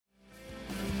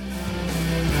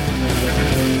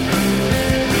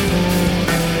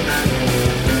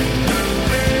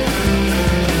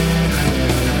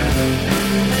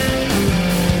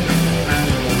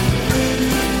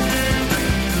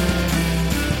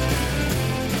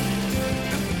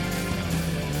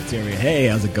area. Hey,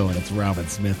 how's it going? It's Robin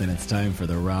Smith, and it's time for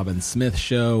the Robin Smith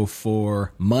Show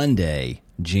for Monday,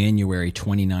 January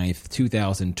 29th,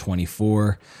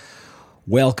 2024.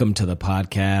 Welcome to the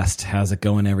podcast. How's it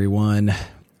going, everyone?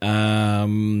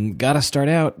 Gotta start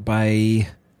out by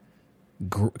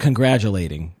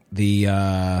congratulating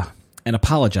and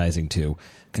apologizing to,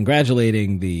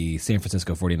 congratulating the San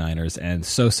Francisco 49ers, and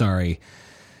so sorry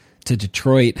to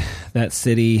Detroit, that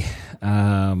city.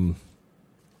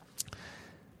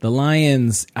 The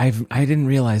Lions, I didn't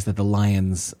realize that the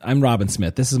Lions, I'm Robin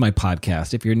Smith. This is my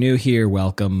podcast. If you're new here,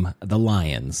 welcome. The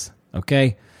Lions,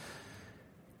 okay?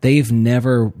 They've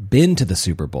never been to the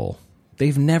Super Bowl.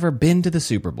 They've never been to the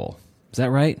Super Bowl. Is that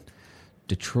right?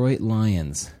 Detroit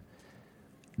Lions.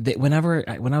 When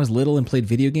I was little and played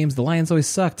video games, the Lions always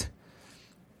sucked.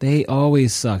 They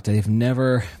always sucked. They've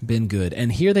never been good.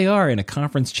 And here they are in a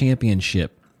conference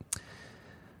championship.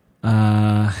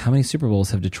 How many Super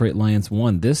Bowls have Detroit Lions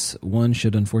won? This one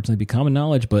should unfortunately be common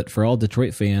knowledge, but for all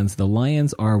Detroit fans, the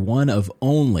Lions are one of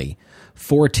only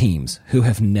 4 teams who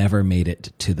have never made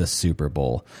it to the Super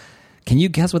Bowl. Can you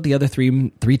guess what the other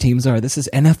three teams are? This is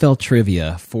NFL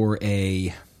trivia for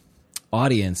a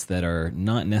audience that are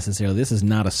not necessarily, this is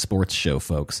not a sports show,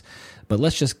 folks, but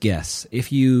let's just guess.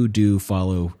 If you do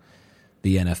follow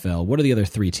the NFL, what are the other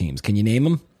 3 teams? Can you name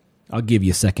them? I'll give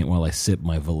you a second while I sip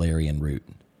my Valerian root.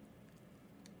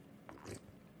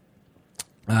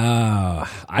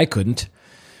 I couldn't.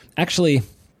 Actually,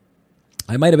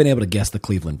 I might have been able to guess the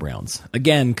Cleveland Browns.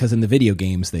 Again, because in the video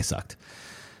games, they sucked.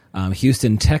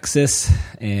 Houston, Texas,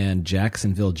 and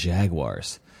Jacksonville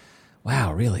Jaguars.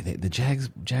 Wow, really? The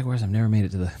Jaguars have never made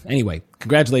it to the... Anyway,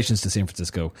 congratulations to San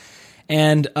Francisco.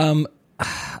 And a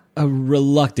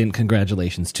reluctant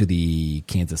congratulations to the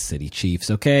Kansas City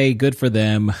Chiefs. Okay, good for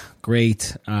them.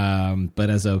 Great. But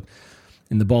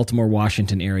in the Baltimore,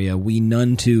 Washington area, we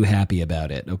none too happy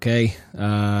about it, okay?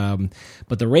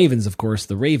 But the Ravens, of course,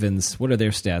 what are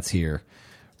their stats here?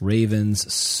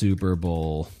 Ravens Super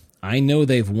Bowl. I know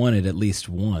they've won it at least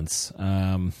once.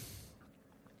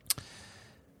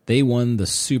 They won the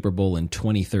Super Bowl in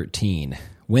 2013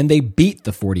 when they beat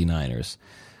the 49ers.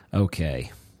 Okay.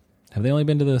 Have they only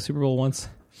been to the Super Bowl once?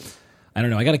 I don't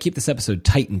know. I got to keep this episode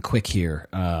tight and quick here.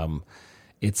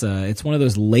 It's one of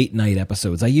those late night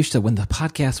episodes. I used to, when the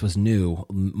podcast was new,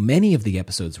 many of the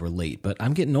episodes were late, but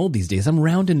I'm getting old these days. I'm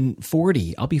rounding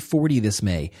 40. I'll be 40 this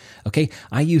May. Okay.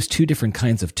 I use 2 different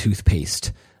kinds of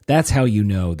toothpaste. That's how you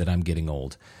know that I'm getting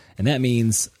old. And that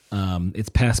means, it's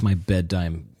past my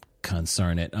bedtime,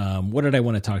 concern it. What did I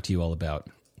want to talk to you all about?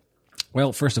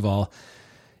 Well, first of all,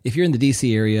 if you're in the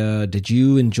DC area, did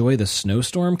you enjoy the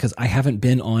snowstorm? Because I haven't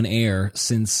been on air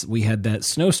since we had that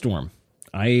snowstorm.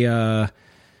 I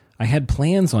had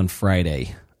plans on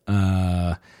Friday.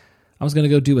 I was going to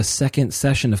go do a second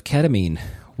session of ketamine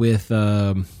with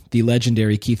the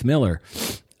legendary Keith Miller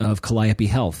of Calliope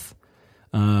Health.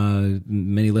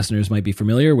 Many listeners might be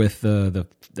familiar with the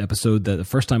episode, the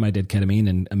first time I did ketamine,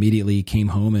 and immediately came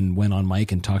home and went on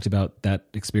mic and talked about that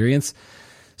experience.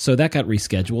 So that got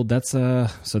rescheduled.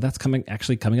 That's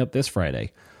coming up this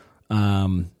Friday.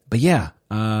 But yeah,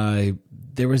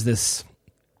 there was this.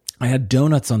 I had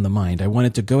donuts on the mind. I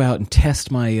wanted to go out and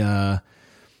test my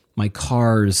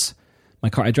car.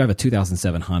 I drive a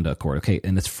 2007 Honda Accord, okay,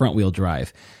 and it's front wheel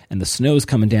drive, and the snow's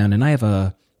coming down, and I have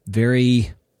a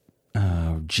very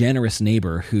generous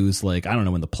neighbor who's like, I don't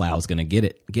know when the plow's going to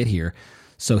get here,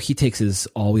 so he takes his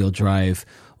all wheel drive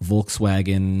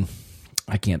Volkswagen.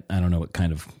 I don't know what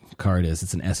kind of car it is.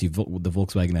 It's an SUV, the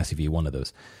Volkswagen SUV, one of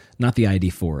those, not the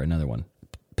ID4, another one.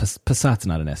 Passat's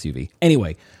not an SUV.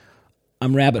 Anyway.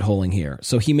 I'm rabbit holing here.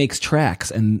 So he makes tracks,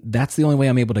 and that's the only way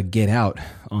I'm able to get out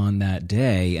on that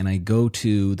day. And I go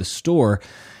to the store,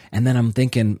 and then I'm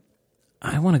thinking,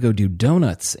 I want to go do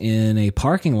donuts in a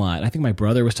parking lot. I think my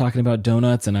brother was talking about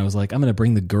donuts, and I was like, I'm going to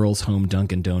bring the girls home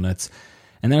Dunkin' Donuts.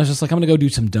 And then I was just like, I'm going to go do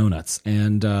some donuts.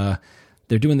 And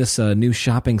they're doing this new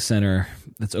shopping center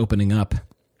that's opening up.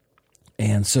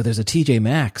 And so there's a TJ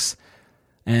Maxx,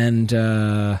 and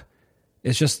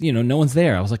it's just, no one's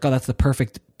there. I was like, oh, that's the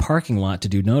perfect parking lot to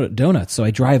do donuts. So I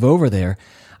drive over there.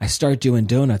 I start doing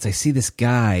donuts. I see this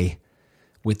guy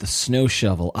with the snow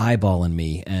shovel eyeballing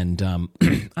me, and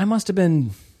I must have been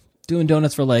doing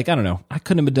donuts for I don't know. I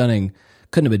couldn't have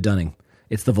been dunning.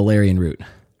 It's the Valerian root.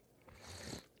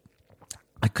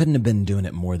 I couldn't have been doing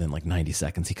it more than 90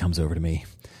 seconds. He comes over to me.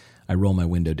 I roll my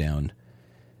window down.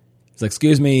 He's like,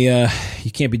 excuse me,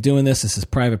 you can't be doing this. This is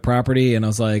private property. And I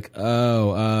was like,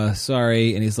 oh,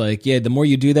 sorry. And he's like, yeah, the more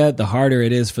you do that, the harder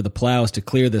it is for the plows to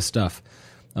clear this stuff.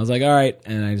 I was like, all right.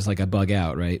 And I bug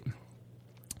out, right?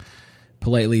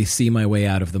 politely see my way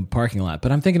out of the parking lot.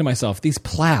 But I'm thinking to myself, these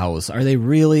plows,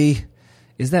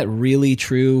 is that really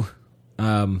true?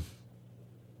 I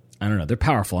don't know. They're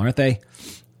powerful, aren't they?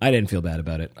 I didn't feel bad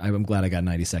about it. I'm glad I got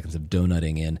 90 seconds of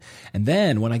donutting in. And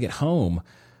then when I get home,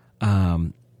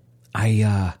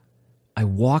 I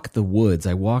walk the woods,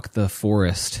 I walk the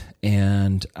forest,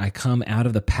 and I come out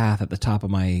of the path at the top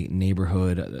of my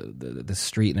neighborhood, the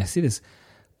street, and I see this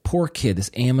poor kid,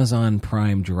 this Amazon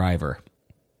Prime driver.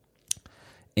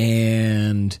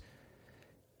 And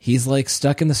he's like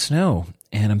stuck in the snow.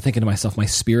 And I'm thinking to myself, my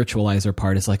spiritualizer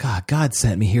part is like, God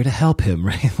sent me here to help him,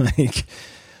 right? Like,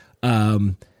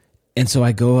 and so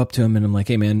I go up to him and I'm like,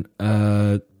 hey man,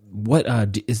 what,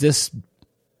 is this,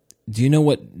 do you know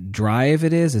what drive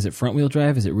it is? Is it front wheel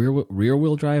drive? Is it rear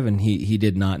wheel drive? And he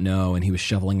did not know. And he was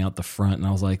shoveling out the front. And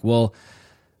I was like, well,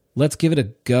 let's give it a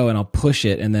go and I'll push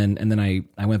it. And then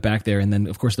I went back there, and then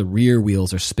of course the rear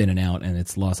wheels are spinning out and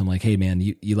it's lost. I'm like, hey man,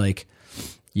 you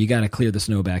got to clear the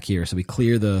snow back here. So we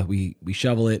clear we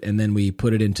shovel it, and then we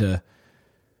put it into,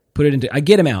 I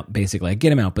get him out, basically. I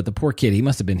get him out, but the poor kid, he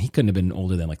couldn't have been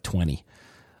older than like 20.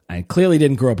 I clearly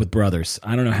didn't grow up with brothers.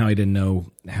 I don't know how he didn't know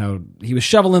how he was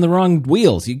shoveling the wrong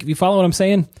wheels. You follow what I'm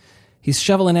saying? He's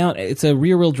shoveling out. It's a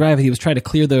rear wheel drive. He was trying to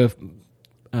clear the,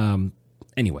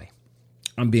 anyway,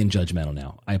 I'm being judgmental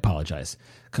now. I apologize.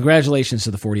 Congratulations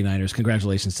to the 49ers.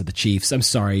 Congratulations to the Chiefs. I'm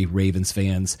sorry, Ravens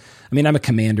fans. I mean, I'm a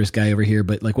Commanders guy over here,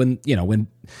 but like when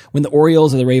the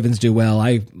Orioles or the Ravens do well,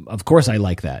 of course I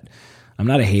like that. I'm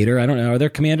not a hater. I don't know. Are there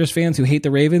Commanders fans who hate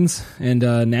the Ravens and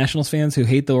Nationals fans who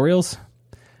hate the Orioles?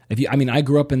 I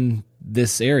grew up in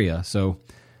this area, so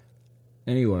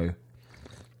anyway.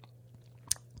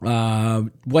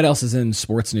 What else is in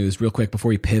sports news real quick before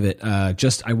we pivot? I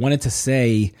wanted to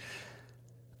say,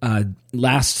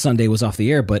 last Sunday was off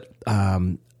the air, but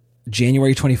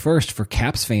January 21st, for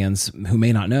Caps fans who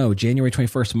may not know, January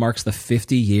 21st marks the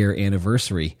 50-year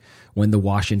anniversary when the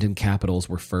Washington Capitals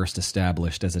were first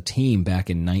established as a team back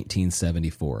in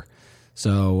 1974.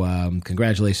 So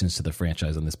congratulations to the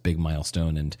franchise on this big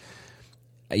milestone. And,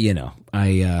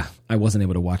 I wasn't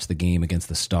able to watch the game against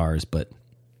the Stars, but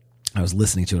I was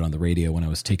listening to it on the radio when I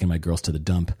was taking my girls to the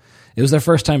dump. It was their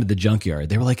first time at the junkyard.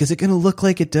 They were like, is it going to look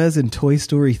like it does in Toy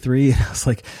Story 3? And I was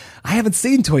like, I haven't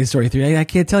seen Toy Story 3. I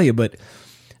can't tell you, but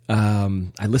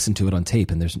I listened to it on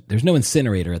tape, and there's no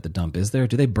incinerator at the dump, is there?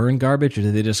 Do they burn garbage, or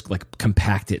do they just like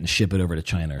compact it and ship it over to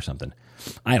China or something?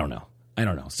 I don't know.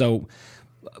 So,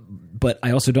 but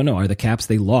I also don't know. Are the Caps,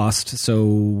 they lost,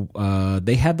 so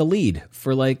they had the lead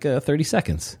for like 30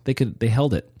 seconds. They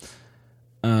held it.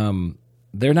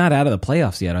 They're not out of the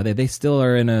playoffs yet, are they? They still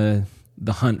are in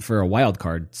the hunt for a wild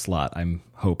card slot, I'm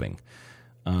hoping.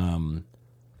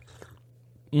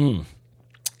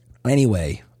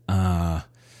 Anyway,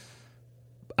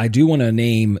 I do want to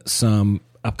name some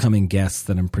upcoming guests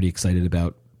that I'm pretty excited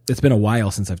about. It's been a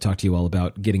while since I've talked to you all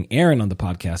about getting Aaron on the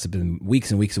podcast. It's been weeks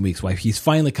and weeks and weeks. Why he's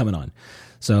finally coming on.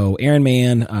 So Aaron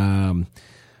Mann,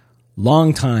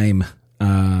 long time,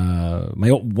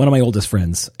 one of my oldest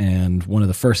friends and one of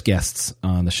the first guests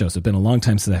on the show. So it's been a long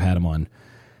time since I've had him on.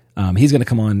 He's going to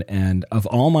come on, and of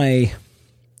all my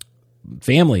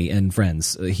family and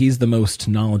friends, he's the most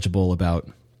knowledgeable about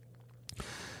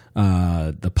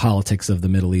the politics of the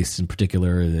Middle East, in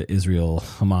particular the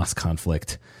Israel-Hamas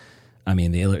conflict. I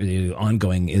mean, the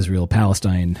ongoing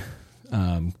Israel-Palestine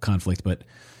conflict, but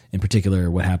in particular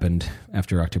what happened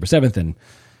after October 7th. And,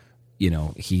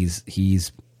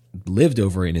 he's lived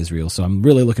over in Israel, so I'm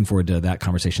really looking forward to that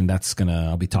conversation.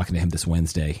 I'll be talking to him this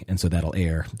Wednesday, and so that'll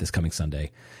air this coming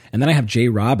Sunday. And then I have Jay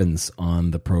Robbins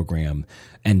on the program,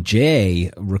 and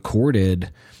Jay recorded.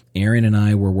 Aaron and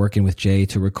I were working with Jay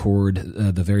to record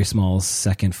the Very Small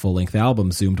second full-length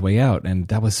album, Zoomed Way Out, and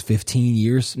that was 15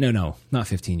 years. No, not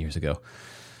 15 years ago.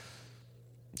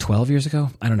 12 years ago?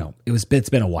 I don't know. It's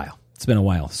been a while. It's been a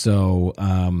while. So,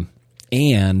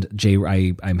 and Jay,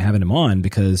 I'm having him on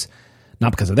because.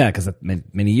 Not because of that, because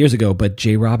many years ago, but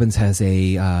Jay Robbins has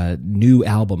a new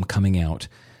album coming out,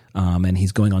 and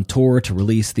he's going on tour to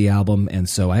release the album. And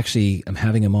so actually I'm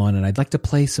having him on, and I'd like to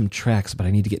play some tracks, but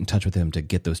I need to get in touch with him to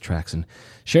get those tracks and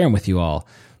share them with you all.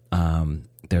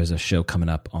 There's a show coming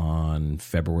up on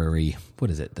February,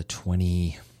 at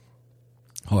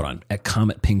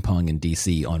Comet Ping Pong in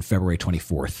DC on February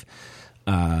 24th.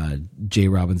 Jay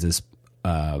Robbins is...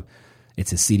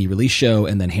 it's his CD release show,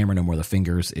 and then Hammer No More The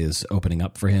Fingers is opening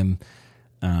up for him.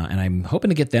 And I'm hoping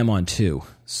to get them on too.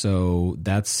 So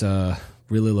that's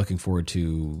really looking forward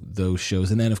to those shows.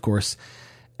 And then, of course,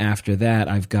 after that,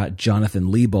 I've got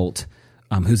Jonathan Liebolt,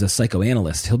 who's a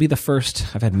psychoanalyst. He'll be the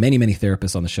first. I've had many, many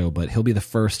therapists on the show, but he'll be the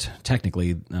first,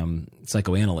 technically,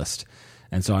 psychoanalyst.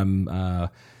 And so I'm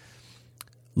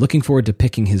looking forward to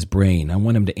picking his brain. I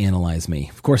want him to analyze me.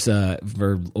 Of course,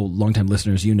 for longtime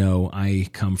listeners, you know I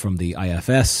come from the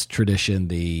IFS tradition,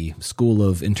 the School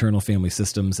of Internal Family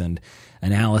Systems, and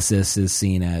analysis is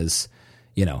seen as,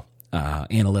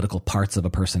 analytical parts of a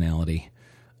personality.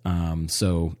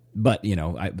 But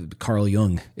Carl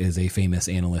Jung is a famous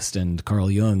analyst, and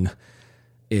Carl Jung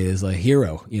is a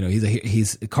hero.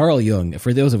 He's Carl Jung.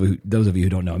 For those of you who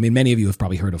don't know, I mean, many of you have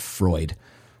probably heard of Freud.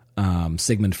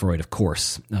 Sigmund Freud, of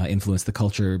course, influenced the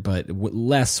culture, but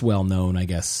less well known, I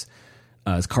guess,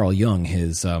 is Carl Jung.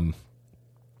 His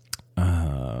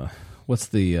what's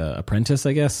the apprentice?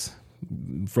 I guess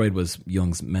Freud was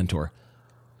Jung's mentor.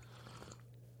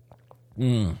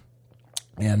 There's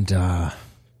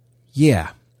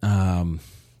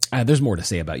more to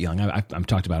say about Jung. I've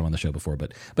talked about him on the show before,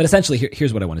 but essentially,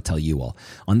 here's what I want to tell you all.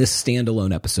 On this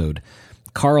standalone episode,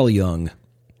 Carl Jung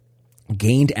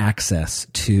gained access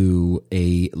to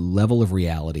a level of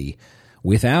reality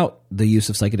without the use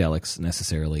of psychedelics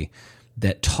necessarily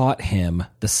that taught him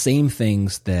the same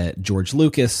things that George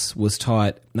Lucas was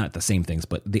taught, not the same things,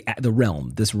 but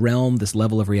this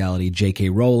level of reality. J.K.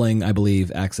 Rowling, I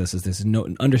believe, accesses this,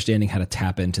 understanding how to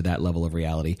tap into that level of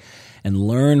reality and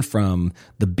learn from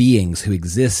the beings who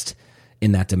exist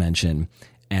in that dimension,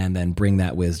 and then bring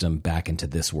that wisdom back into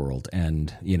this world.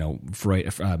 And, Jung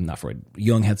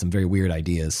had some very weird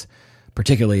ideas,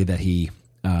 particularly that he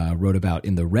wrote about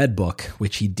in the Red Book,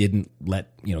 which he didn't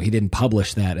he didn't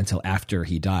publish that until after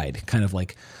he died. Kind of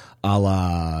like a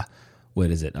la,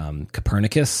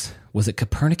 Copernicus? Was it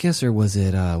Copernicus or was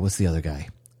it, what's the other guy?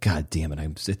 God damn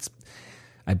it.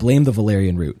 I blame the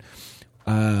Valerian root.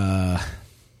 Come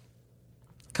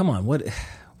on, what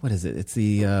is it? It's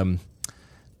the,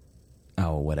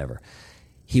 whatever.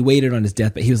 He waited on his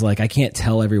deathbed. He was like, I can't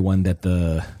tell everyone that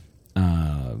the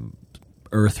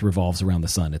Earth revolves around the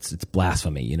sun. It's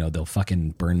blasphemy. They'll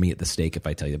fucking burn me at the stake if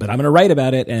I tell you. But I'm going to write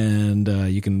about it, and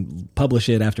you can publish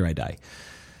it after I die.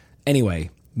 Anyway,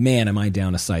 man, am I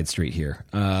down a side street here.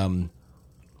 So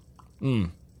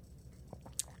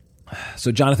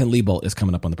Jonathan Liebolt is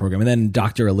coming up on the program, and then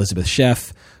Dr. Elizabeth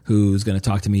Sheff, who's going to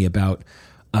talk to me about,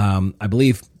 I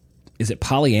believe, is it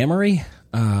polyamory?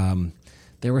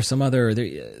 There were some other.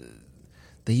 They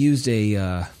used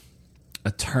a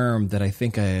term that I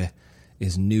think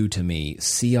is new to me.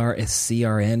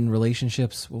 CRN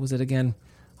relationships. What was it again?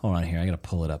 Hold on here. I got to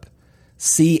pull it up.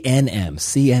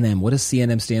 CNM. What does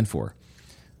CNM stand for?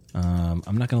 I'm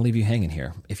not going to leave you hanging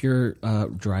here. If you're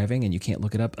driving and you can't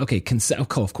look it up, okay.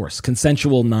 Of course,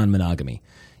 consensual non-monogamy.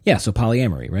 Yeah, so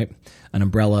polyamory, right? An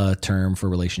umbrella term for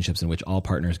relationships in which all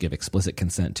partners give explicit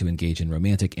consent to engage in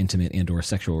romantic, intimate, and/or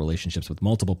sexual relationships with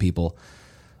multiple people.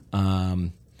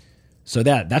 So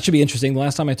that should be interesting. The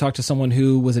last time I talked to someone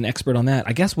who was an expert on that,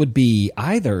 I guess would be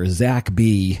either Zach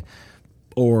B.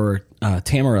 or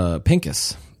Tamara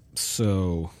Pincus.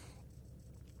 So,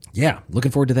 yeah,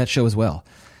 looking forward to that show as well.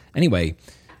 Anyway,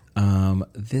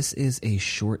 this is a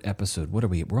short episode. What are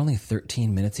we? We're only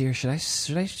 13 minutes here. Should I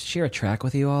share a track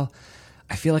with you all?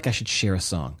 I feel like I should share a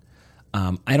song.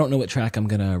 I don't know what track I'm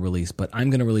going to release, but I'm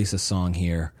going to release a song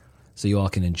here so you all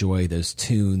can enjoy those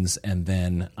tunes, and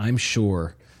then I'm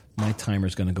sure my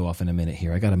timer's going to go off in a minute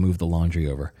here. I got to move the laundry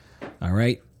over. All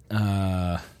right.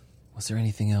 Was there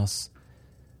anything else?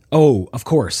 Oh, of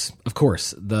course.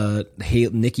 The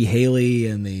Nikki Haley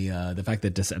and the fact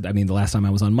that the last time I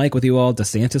was on mic with you all,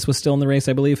 DeSantis was still in the race,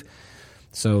 I believe.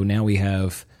 So now we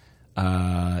have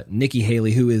Nikki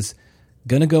Haley, who is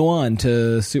going to go on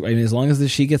to as long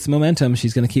as she gets momentum,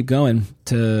 she's going to keep going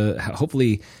to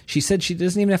hopefully. She said she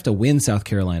doesn't even have to win South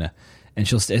Carolina, and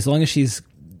she'll as long as she's.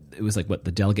 It was like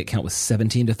the delegate count was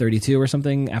 17-32 or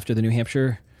something after the New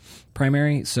Hampshire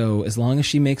primary. So as long as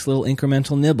she makes little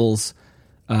incremental nibbles,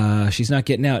 she's not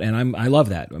getting out, and I love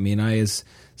that. I mean, as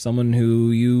someone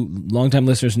who you longtime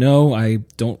listeners know, I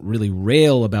don't really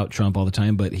rail about Trump all the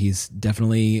time, but he's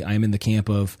definitely. I'm in the camp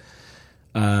of,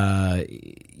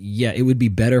 it would be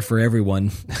better for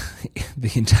everyone,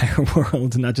 the entire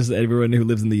world, not just everyone who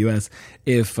lives in the U.S.,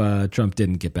 if Trump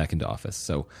didn't get back into office.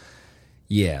 So,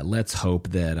 yeah, let's hope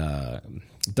that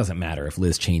it doesn't matter if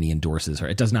Liz Cheney endorses her.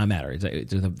 It does not matter.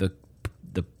 The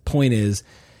point is,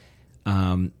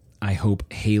 I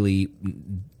hope Haley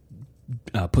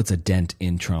puts a dent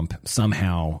in Trump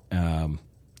somehow, and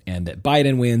that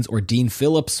Biden wins, or Dean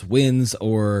Phillips wins,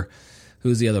 or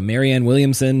who's the other? Marianne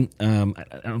Williamson. I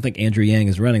don't think Andrew Yang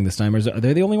is running this time. Are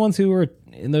they the only ones who are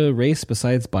in the race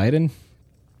besides Biden?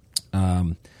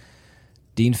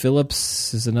 Dean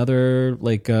Phillips is another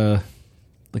like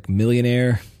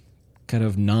millionaire kind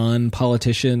of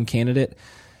non-politician candidate.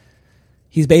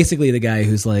 He's basically the guy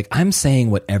who's like, I'm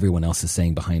saying what everyone else is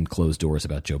saying behind closed doors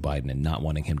about Joe Biden and not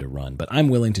wanting him to run, but I'm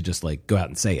willing to just like go out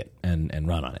and say it and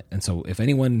run on it. And so if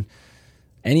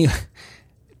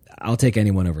I'll take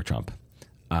anyone over Trump.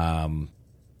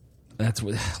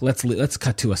 Let's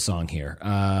cut to a song here.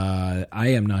 I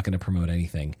am not going to promote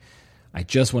anything. I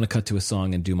just want to cut to a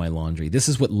song and do my laundry. This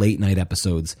is what late night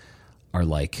episodes are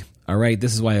like. All right,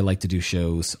 this is why I like to do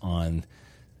shows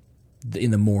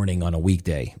in the morning on a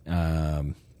weekday.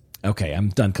 Okay, I'm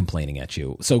done complaining at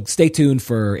you. So stay tuned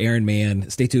for Iron Man.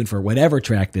 Stay tuned for whatever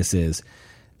track this is,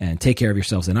 and take care of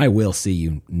yourselves. And I will see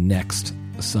you next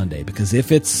Sunday, because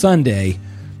if it's Sunday,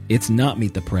 it's not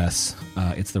Meet the Press.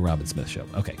 It's the Robin Smith Show.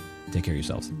 Okay, take care of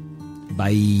yourselves.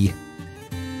 Bye.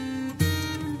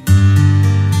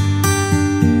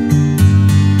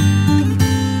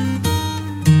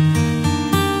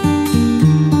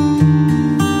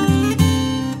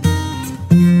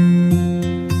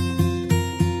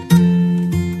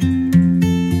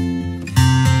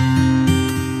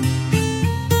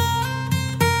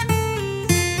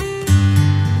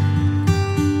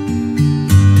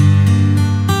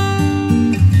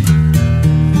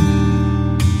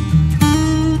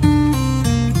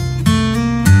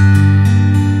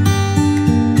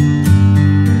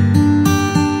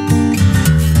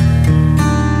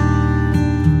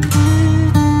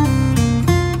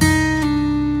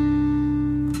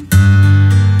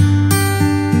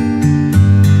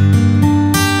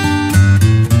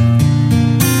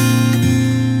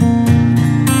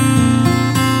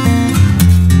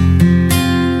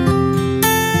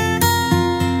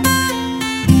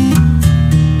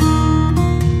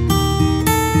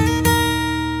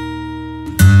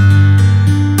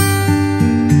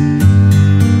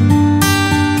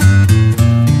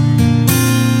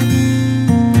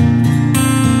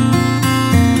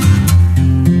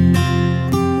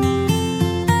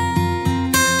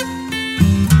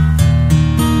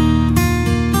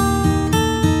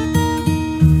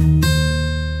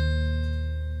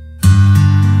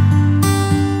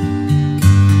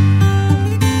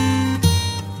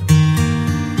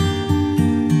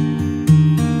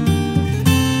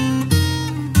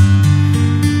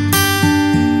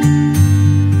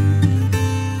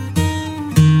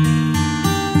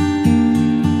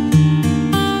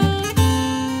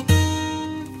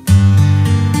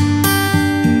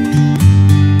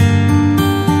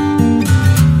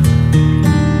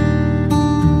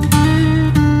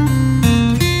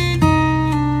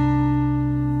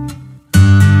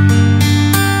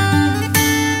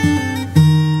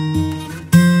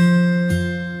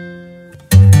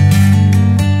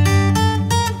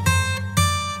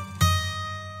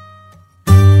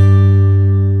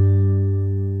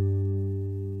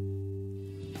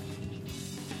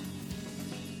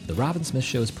 The Robin Smith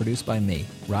Show is produced by me,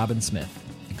 Robin Smith.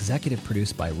 Executive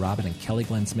produced by Robin and Kelly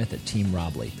Glenn Smith at Team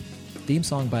Robley. Theme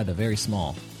song by The Very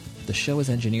Small. The show is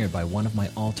engineered by one of my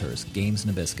alters, Games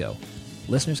Nabisco.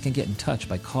 Listeners can get in touch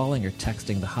by calling or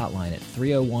texting the hotline at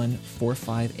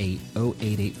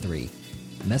 301-458-0883.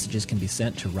 Messages can be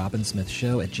sent to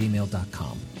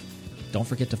robinsmithshow@gmail.com. Don't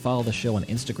forget to follow the show on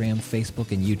Instagram,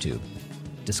 Facebook, and YouTube.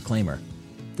 Disclaimer.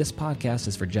 This podcast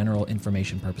is for general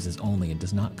information purposes only and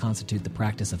does not constitute the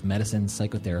practice of medicine,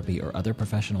 psychotherapy, or other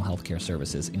professional healthcare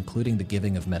services, including the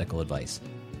giving of medical advice.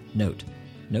 Note: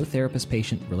 no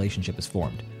therapist-patient relationship is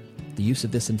formed. The use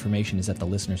of this information is at the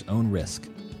listener's own risk.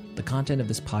 The content of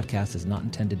this podcast is not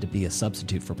intended to be a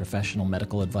substitute for professional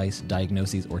medical advice,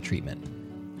 diagnoses, or treatment.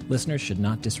 Listeners should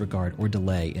not disregard or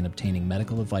delay in obtaining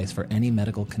medical advice for any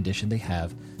medical condition they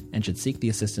have and should seek the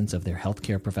assistance of their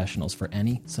healthcare professionals for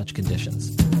any such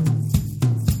conditions.